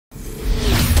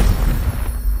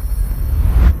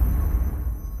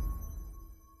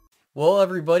Well,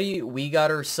 everybody, we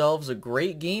got ourselves a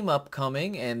great game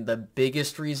upcoming, and the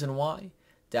biggest reason why,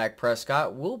 Dak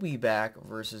Prescott will be back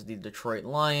versus the Detroit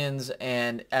Lions,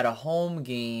 and at a home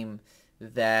game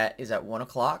that is at 1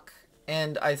 o'clock.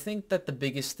 And I think that the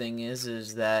biggest thing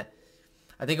is that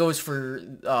I think it was for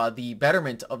the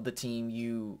betterment of the team.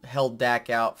 You held Dak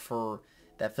out for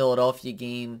that Philadelphia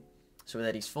game so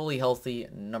that he's fully healthy,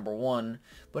 number one.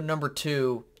 But number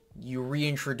two, you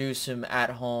reintroduce him at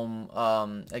home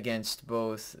against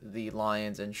both the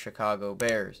Lions and Chicago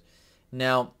Bears.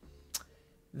 Now,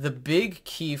 the big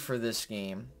key for this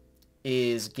game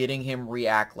is getting him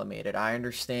reacclimated. I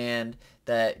understand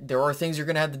that there are things you're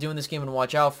going to have to do in this game and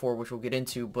watch out for, which we'll get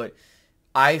into, but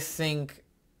I think,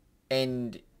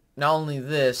 and not only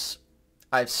this,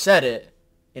 I've said it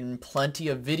in plenty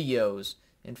of videos.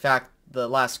 In fact, the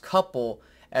last couple,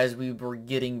 as we were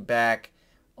getting back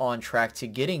on track to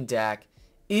getting Dak,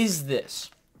 is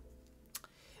this.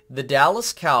 The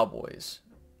Dallas Cowboys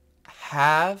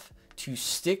have to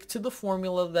stick to the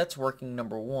formula that's working,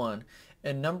 number one.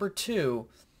 And number two,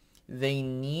 they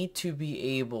need to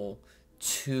be able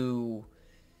to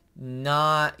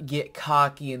not get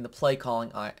cocky in the play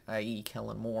calling, i.e.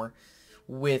 Kellen Moore,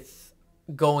 with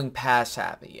going pass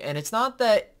happy. And it's not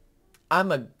that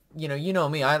I'm a, you know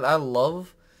me, I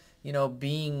love,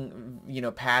 being,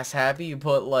 pass happy,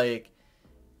 but like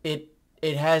it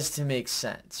has to make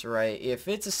sense, right? If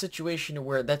it's a situation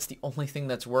where that's the only thing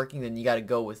that's working, then you got to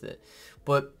go with it.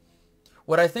 But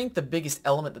what I think the biggest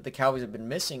element that the Cowboys have been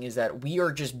missing is that we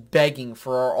are just begging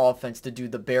for our offense to do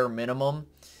the bare minimum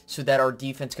so that our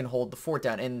defense can hold the fort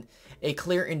down. And a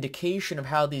clear indication of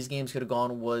how these games could have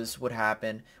gone was what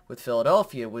happened with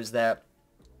Philadelphia, was that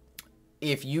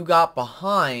if you got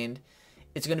behind,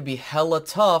 it's going to be hella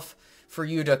tough for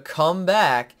you to come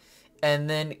back, and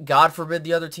then, God forbid,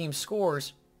 the other team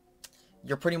scores,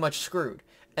 you're pretty much screwed.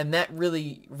 And that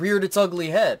really reared its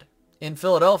ugly head in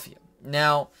Philadelphia.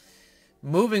 Now,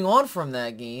 moving on from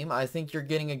that game, I think you're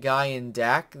getting a guy in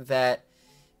Dak that,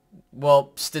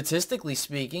 well, statistically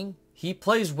speaking, he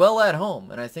plays well at home.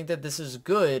 And I think that this is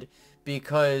good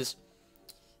because,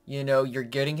 you're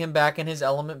getting him back in his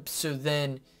element. So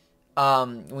then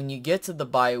when you get to the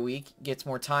bye week, it gets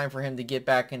more time for him to get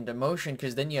back into motion,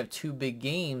 because then you have two big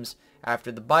games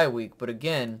after the bye week. But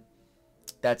again,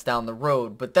 that's down the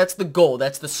road. But that's the goal.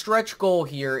 That's the stretch goal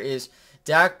here, is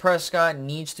Dak Prescott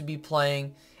needs to be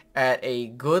playing at a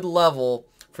good level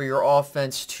for your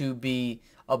offense to be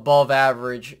above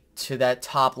average to that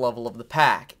top level of the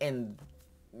pack. And,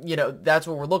 that's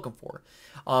what we're looking for.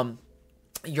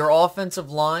 Your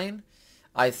offensive line,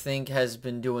 I think, has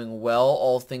been doing well,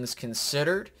 all things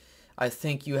considered. I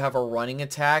think you have a running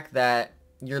attack that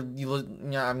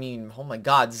oh my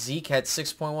God, Zeke had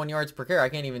 6.1 yards per carry. I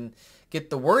can't even get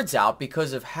the words out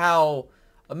because of how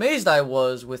amazed I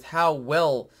was with how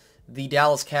well the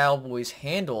Dallas Cowboys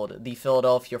handled the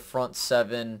Philadelphia front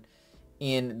seven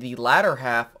in the latter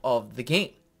half of the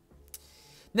game.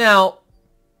 Now,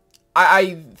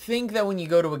 I think that when you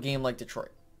go to a game like Detroit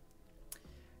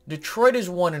is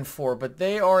 1-4, but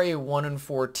they are a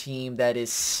 1-4 team that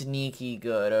is sneaky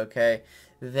good, okay?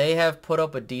 They have put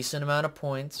up a decent amount of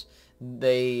points.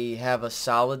 They have a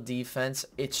solid defense.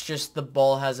 It's just the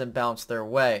ball hasn't bounced their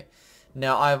way.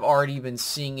 Now, I've already been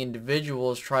seeing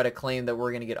individuals try to claim that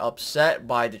we're going to get upset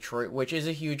by Detroit, which is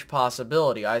a huge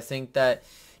possibility. I think that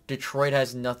Detroit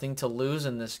has nothing to lose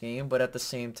in this game, but at the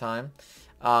same time,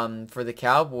 for the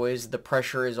Cowboys, the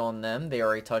pressure is on them. They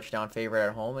are a touchdown favorite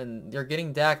at home, and they're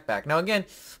getting Dak back. Now, again,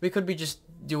 we could be just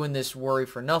doing this worry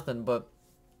for nothing, but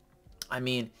I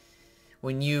mean,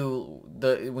 when you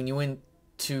went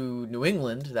to New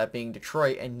England, that being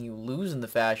Detroit, and you lose in the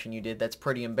fashion you did, that's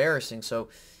pretty embarrassing. So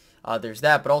there's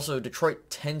that. But also,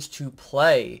 Detroit tends to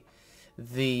play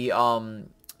the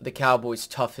Cowboys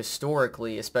tough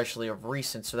historically, especially of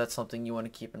recent, so that's something you want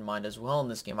to keep in mind as well in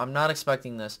this game. I'm not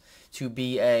expecting this to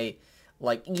be a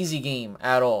easy game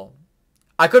at all.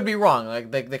 I could be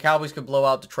wrong. The Cowboys could blow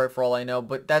out Detroit for all I know,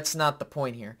 but that's not the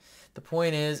point here. The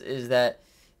point is that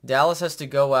Dallas has to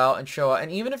go out and show out,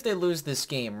 and even if they lose this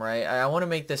game, right, I want to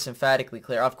make this emphatically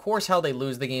clear. Of course, how they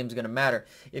lose the game is going to matter.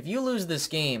 If you lose this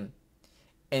game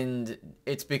and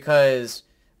it's because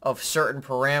of certain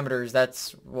parameters,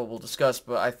 that's what we'll discuss.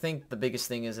 But I think the biggest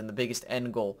thing is, and the biggest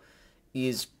end goal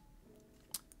is,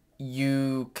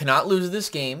 you cannot lose this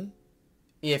game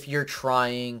if you're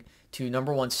trying to,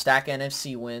 number one, stack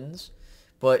NFC wins,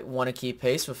 but want to keep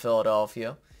pace with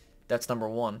Philadelphia. That's number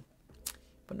one.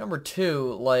 But number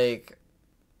two,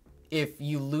 if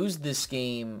you lose this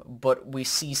game, but we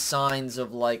see signs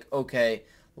of okay,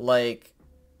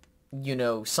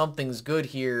 something's good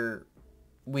here,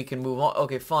 we can move on.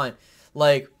 Okay, fine.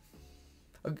 Like,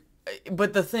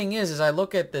 but the thing is I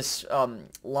look at this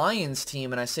Lions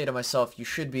team and I say to myself, you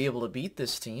should be able to beat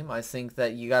this team. I think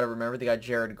that you got to remember they got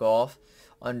Jared Goff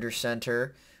under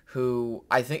center, who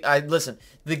listen,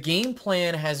 the game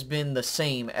plan has been the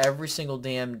same every single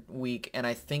damn week, and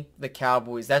I think the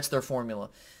Cowboys, that's their formula.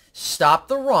 Stop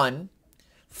the run,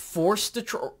 force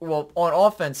Detroit, well, on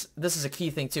offense, this is a key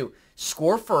thing too.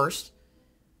 Score first,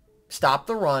 stop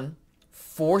the run,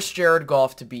 force Jared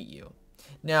Goff to beat you.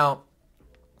 Now,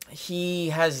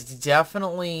 he has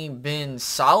definitely been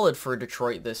solid for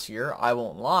Detroit this year, I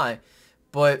won't lie,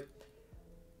 but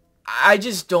I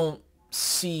just don't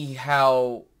see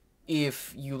how,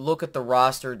 if you look at the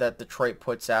roster that Detroit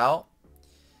puts out,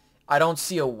 I don't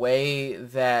see a way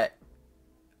that,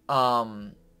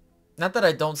 not that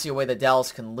I don't see a way that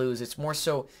Dallas can lose. It's more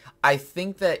so, I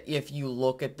think that if you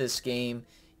look at this game,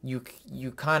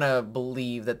 you kind of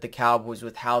believe that the Cowboys,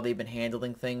 with how they've been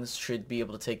handling things, should be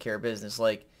able to take care of business.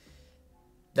 Like,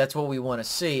 that's what we want to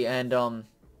see. And,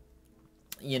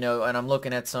 you know, and I'm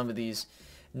looking at some of these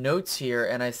notes here,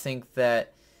 and I think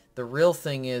that the real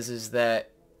thing is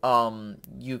that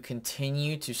you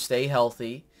continue to stay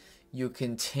healthy. You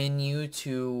continue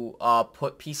to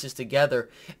put pieces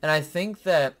together. And I think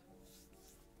that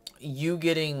you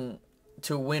getting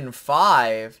to win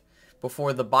 5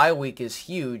 before the bye week is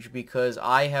huge, because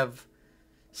I have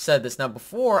said this. Now,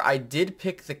 before, I did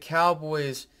pick the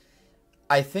Cowboys.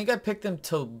 I think I picked them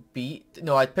to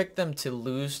I picked them to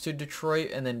lose to Detroit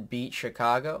and then beat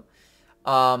Chicago.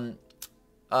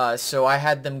 So I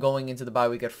had them going into the bye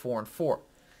week at 4-4.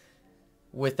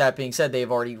 With that being said,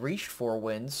 they've already reached 4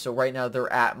 wins, so right now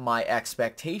they're at my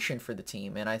expectation for the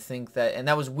team, and I think that, and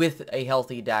that was with a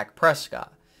healthy Dak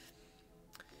Prescott.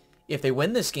 If they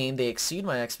win this game, they exceed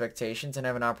my expectations and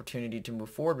have an opportunity to move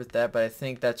forward with that, but I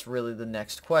think that's really the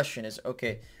next question is,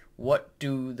 okay, what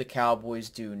do the Cowboys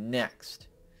do next?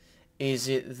 Is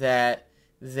it that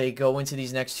they go into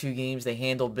these next 2 games, they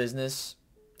handle business?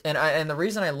 And the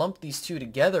reason I lumped these two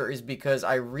together is because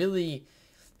I really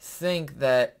think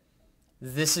that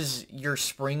this is your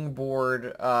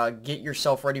springboard. Get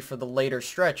yourself ready for the later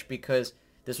stretch, because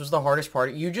this was the hardest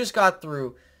part. You just got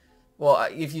through, well,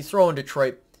 if you throw in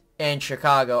Detroit and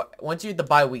Chicago, once you hit the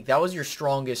bye week, that was your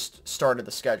strongest start of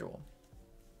the schedule,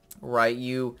 right?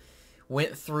 You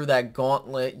went through that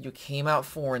gauntlet. You came out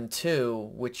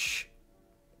 4-2, which,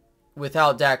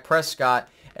 without Dak Prescott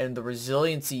and the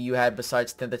resiliency you had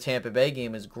besides the Tampa Bay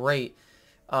game, is great.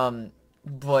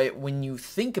 But when you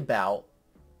think about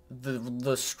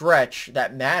the stretch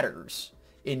that matters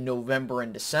in November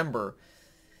and December,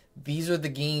 these are the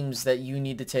games that you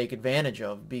need to take advantage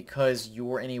of, because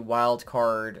you're in a wild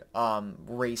card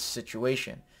race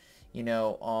situation, you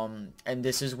know. And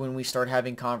this is when we start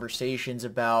having conversations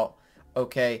about,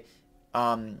 okay,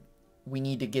 we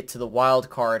need to get to the wild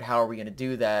card. How are we going to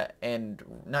do that? And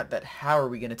not that how are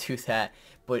we going to do that,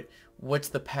 but what's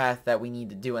the path that we need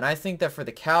to do? And I think that for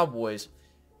the Cowboys,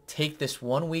 take this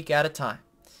 1 week at a time.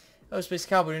 Oh, Space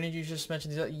Cowboy, didn't you just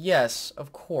mention these? Yes,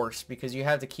 of course, because you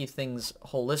have to keep things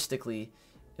holistically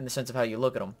in the sense of how you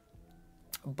look at them.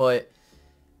 But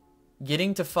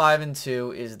getting to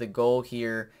 5-2 is the goal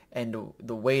here, and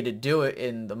the way to do it,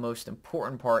 in the most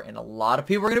important part, and a lot of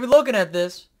people are going to be looking at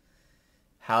this,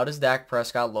 how does Dak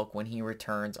Prescott look when he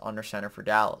returns under center for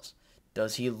Dallas?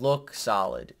 Does he look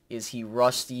solid? Is he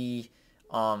rusty?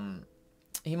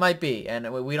 He might be,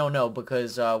 and we don't know,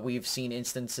 because we've seen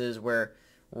instances where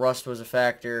rust was a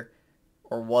factor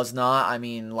or was not. I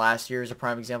mean, last year is a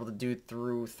prime example. The dude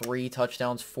threw 3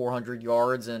 touchdowns, 400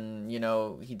 yards, and, you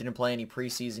know, he didn't play any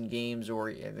preseason games, or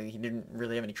he didn't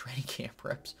really have any training camp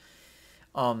reps.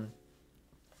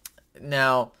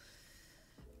 Now,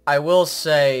 I will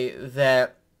say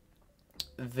that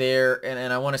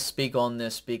and I want to speak on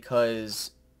this,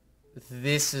 because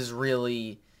this is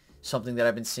really something that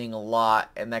I've been seeing a lot,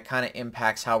 and that kind of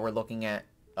impacts how we're looking at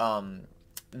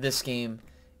this game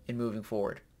in moving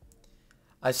forward.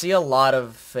 I see a lot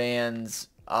of fans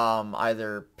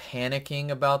either panicking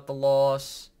about the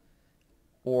loss,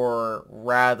 or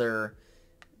rather,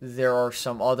 there are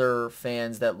some other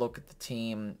fans that look at the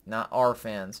team, not our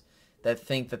fans, that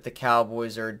think that the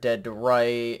Cowboys are dead to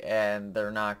right and they're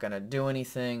not going to do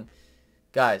anything.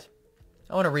 Guys,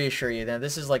 I want to reassure you that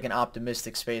this is like an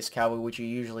optimistic Space Cowboy, which you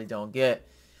usually don't get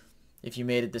if you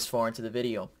made it this far into the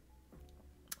video.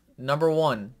 Number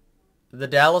 1, the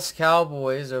Dallas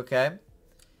Cowboys, okay,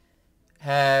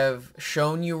 have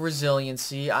shown you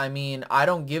resiliency. I mean, I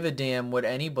don't give a damn what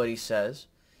anybody says,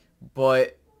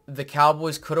 but the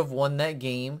Cowboys could have won that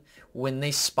game when they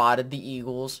spotted the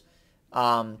Eagles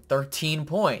 13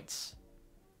 points.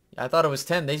 I thought it was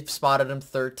 10. They spotted him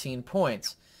 13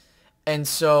 points. And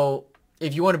so,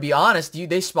 if you want to be honest,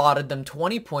 they spotted them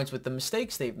 20 points with the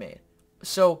mistakes they've made.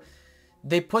 So,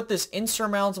 they put this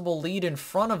insurmountable lead in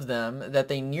front of them that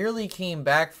they nearly came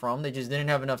back from. They just didn't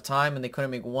have enough time and they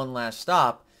couldn't make one last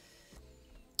stop.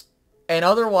 And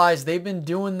otherwise, they've been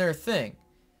doing their thing.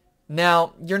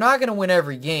 Now, you're not going to win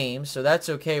every game, so that's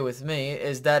okay with me.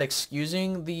 Is that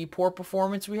excusing the poor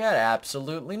performance we had?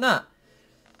 Absolutely not.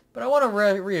 But I want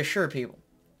to reassure people.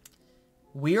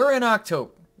 We are in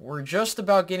October. We're just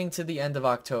about getting to the end of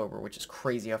October, which is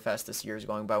crazy how fast this year is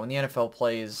going by. When the NFL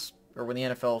plays, or when the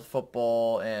NFL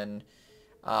football and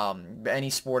any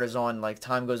sport is on, like,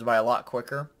 time goes by a lot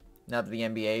quicker now that the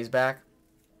NBA is back.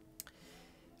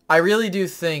 I really do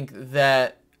think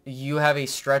that you have a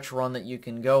stretch run that you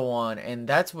can go on, and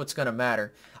that's what's going to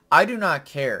matter. I do not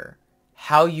care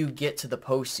how you get to the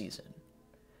postseason.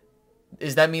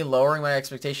 Is that me lowering my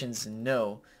expectations?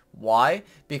 No. Why?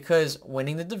 Because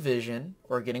winning the division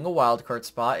or getting a wild card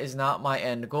spot is not my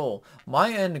end goal.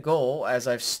 My end goal, as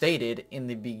I've stated in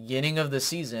the beginning of the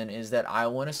season, is that I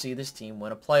want to see this team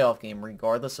win a playoff game,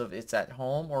 regardless of it's at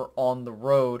home or on the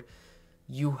road.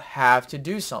 You have to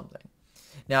do something.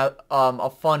 Now, a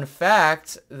fun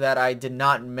fact that I did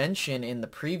not mention in the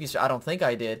previous, I don't think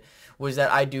I did, was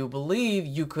that I do believe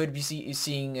you could be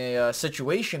seeing a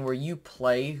situation where you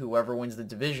play whoever wins the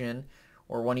division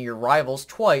or one of your rivals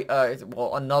twice,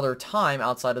 another time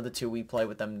outside of the two we play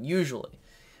with them usually.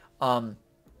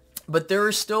 But there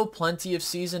is still plenty of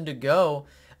season to go.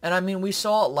 And I mean, we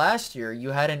saw it last year. You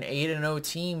had an 8-0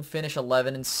 team finish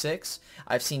 11-6.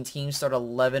 I've seen teams start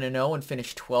 11-0 and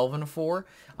finish 12-4.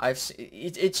 I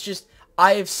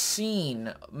have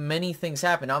seen many things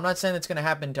happen. Now, I'm not saying it's going to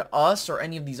happen to us or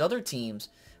any of these other teams,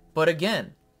 but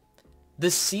again,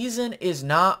 the season is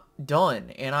not done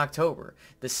in October.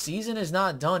 The season is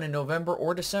not done in November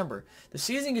or December. The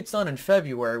season gets done in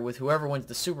February with whoever wins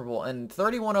the Super Bowl, and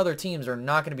 31 other teams are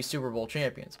not going to be Super Bowl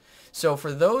champions. So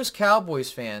for those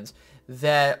Cowboys fans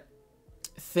that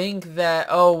think that,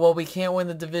 oh, well, we can't win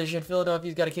the division,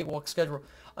 Philadelphia's got a cakewalk schedule,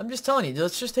 I'm just telling you,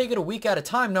 let's just take it a week at a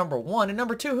time, number one. And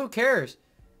number two, who cares?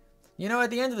 You know, at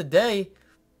the end of the day,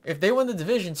 if they win the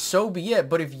division, so be it.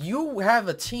 But if you have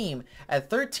a team at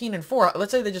 13-4,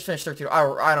 let's say they just finished 13,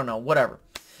 I don't know, whatever,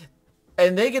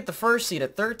 and they get the first seed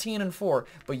at 13-4,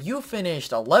 but you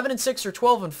finished 11-6 or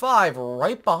 12-5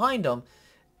 right behind them,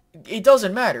 it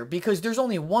doesn't matter because there's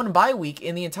only one bye week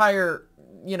in the entire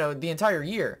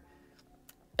year.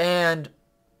 And,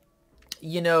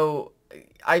 you know,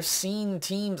 I've seen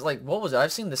teams like, what was it?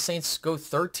 I've seen the Saints go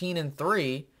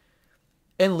 13-3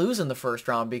 and lose in the first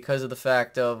round because of the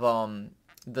fact of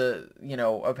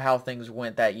of how things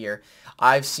went that year.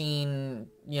 I've seen,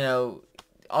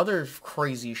 other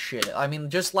crazy shit. I mean,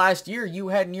 just last year you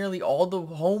had nearly all the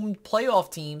home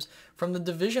playoff teams from the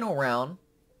divisional round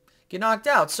get knocked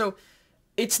out. So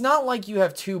it's not like you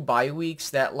have two bye weeks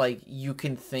that like you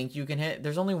can think you can hit.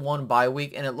 There's only one bye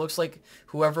week, and it looks like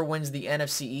whoever wins the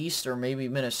NFC East or maybe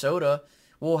Minnesota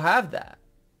will have that.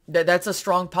 That's a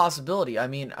strong possibility. I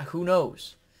mean, who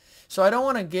knows? So I don't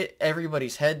want to get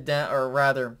everybody's head down, or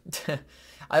rather,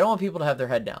 I don't want people to have their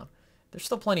head down. There's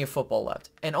still plenty of football left.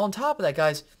 And on top of that,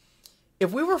 guys,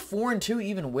 if we were 4-2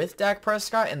 even with Dak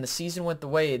Prescott and the season went the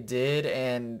way it did,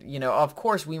 and, of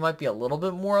course we might be a little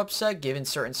bit more upset given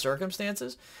certain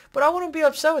circumstances, but I wouldn't be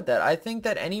upset with that. I think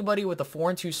that anybody with a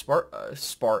 4-2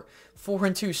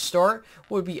 start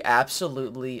would be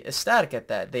absolutely ecstatic at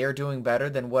that. They are doing better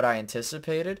than what I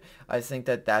anticipated. I think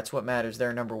that that's what matters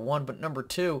there, number one. But number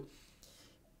two,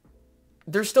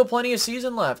 there's still plenty of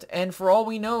season left, and for all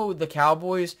we know, the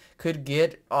Cowboys could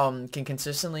can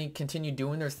consistently continue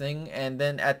doing their thing, and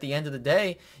then at the end of the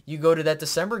day, you go to that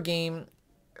December game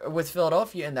with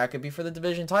Philadelphia, and that could be for the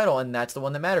division title, and that's the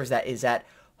one that matters. That is at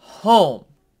home.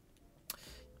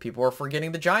 People are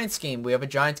forgetting the Giants game. We have a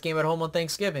Giants game at home on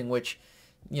Thanksgiving, which,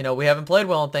 we haven't played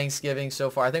well on Thanksgiving so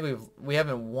far. I think we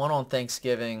haven't won on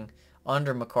Thanksgiving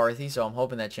under McCarthy, so I'm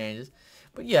hoping that changes.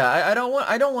 But yeah, I don't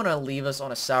want to leave us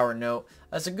on a sour note.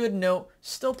 That's a good note.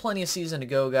 Still plenty of season to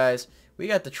go, guys. We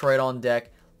got Detroit on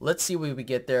deck. Let's see where we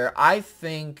get there. I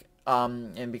think,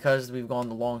 and because we've gone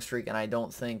the long streak, and I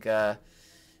don't think I'm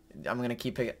gonna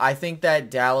keep picking. I think that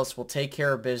Dallas will take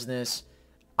care of business.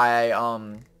 I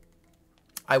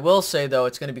will say though,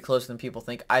 it's gonna be closer than people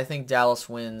think. I think Dallas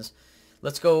wins.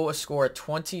 Let's go a score at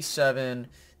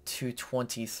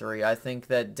 27-23. I think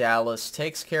that Dallas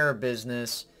takes care of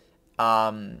business.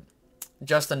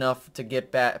 Just enough to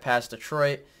get past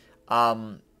Detroit.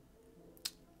 And,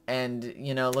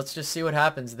 let's just see what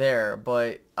happens there.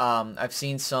 But I've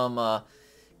seen some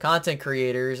content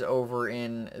creators over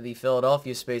in the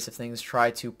Philadelphia space of things try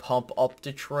to pump up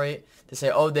Detroit to say,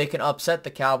 oh, they can upset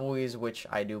the Cowboys, which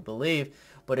I do believe.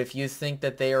 But if you think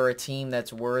that they are a team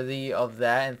that's worthy of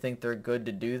that and think they're good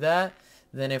to do that,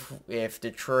 then if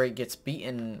Detroit gets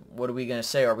beaten, what are we going to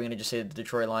say? Are we going to just say the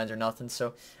Detroit Lions are nothing?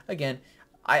 So, again,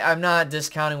 I'm not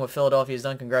discounting what Philadelphia has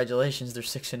done. Congratulations, they're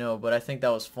 6-0, but I think that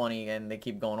was funny, and they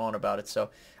keep going on about it. So,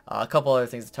 a couple other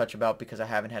things to touch about because I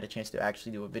haven't had a chance to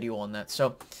actually do a video on that.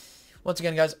 So, once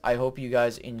again, guys, I hope you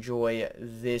guys enjoy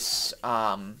this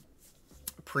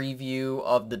preview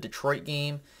of the Detroit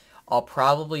game. I'll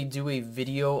probably do a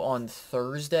video on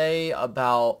Thursday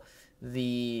about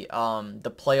the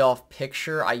playoff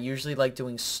picture. I usually like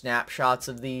doing snapshots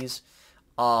of these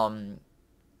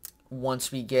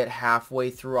once we get halfway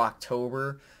through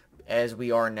October, as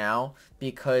we are now,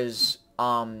 because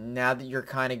now that you're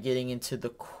kind of getting into the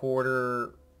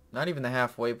quarter, not even the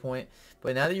halfway point,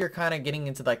 but now that you're kind of getting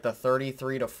into like the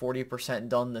 33 to 40%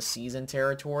 done the season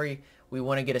territory, we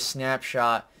want to get a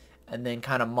snapshot and then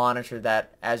kind of monitor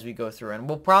that as we go through. And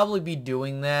we'll probably be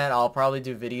doing that. I'll probably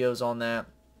do videos on that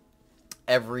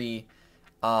every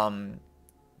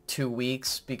 2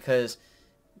 weeks because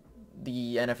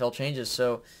the NFL changes.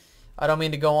 So I don't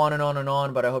mean to go on and on and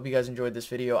on, but I hope you guys enjoyed this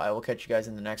video. I will catch you guys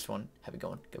in the next one. Have a good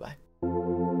one. Goodbye.